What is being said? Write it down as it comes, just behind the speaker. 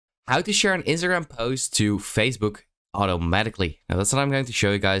how to share an Instagram post to Facebook automatically. Now that's what I'm going to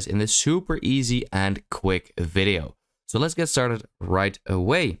show you guys in this super easy and quick video. So let's get started right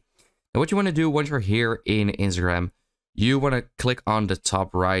away. Now what you want to do once you're here in Instagram, you want to click on the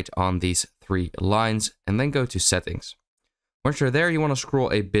top right on these three lines and then go to settings. Once you're there, you want to scroll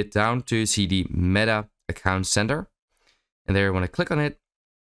a bit down to see the Meta Account Center. And there you want to click on it.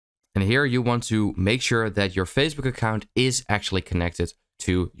 And here you want to make sure that your Facebook account is actually connected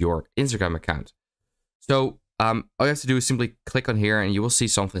to your Instagram account. So all you have to do is simply click on here and you will see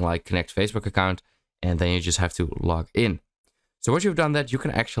something like connect Facebook account. And then you just have to log in. So once you've done that, you can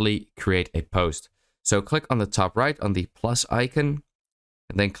actually create a post. So click on the top right on the plus icon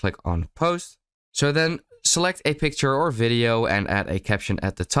and then click on post. So then select a picture or video and add a caption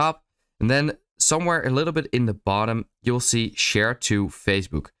at the top. And then somewhere a little bit in the bottom, you'll see share to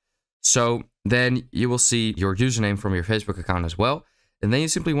Facebook. So then you will see your username from your Facebook account as well. And then you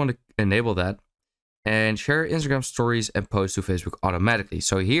simply want to enable that and share Instagram stories and post to Facebook automatically.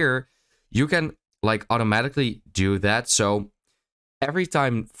 So here you can like automatically do that. So every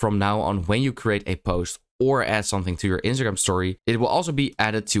time from now on, when you create a post or add something to your Instagram story, it will also be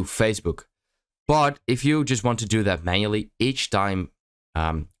added to Facebook. But if you just want to do that manually each time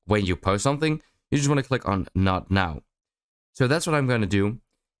when you post something, you just want to click on not now. So that's what I'm going to do.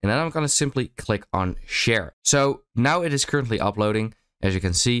 And then I'm going to simply click on share. So now it is currently uploading, as you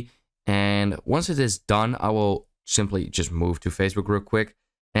can see. And once it is done, I will simply just move to Facebook real quick.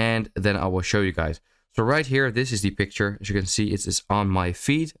 And then I will show you guys. So right here, this is the picture. As you can see, it is on my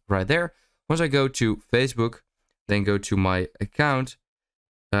feed right there. Once I go to Facebook, then go to my account,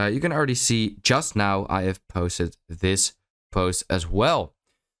 you can already see just now I have posted this post as well.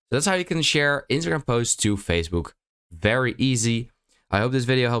 So that's how you can share Instagram posts to Facebook. Very easy. I hope this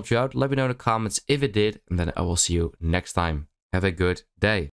video helped you out. Let me know in the comments if it did, and then I will see you next time. Have a good day.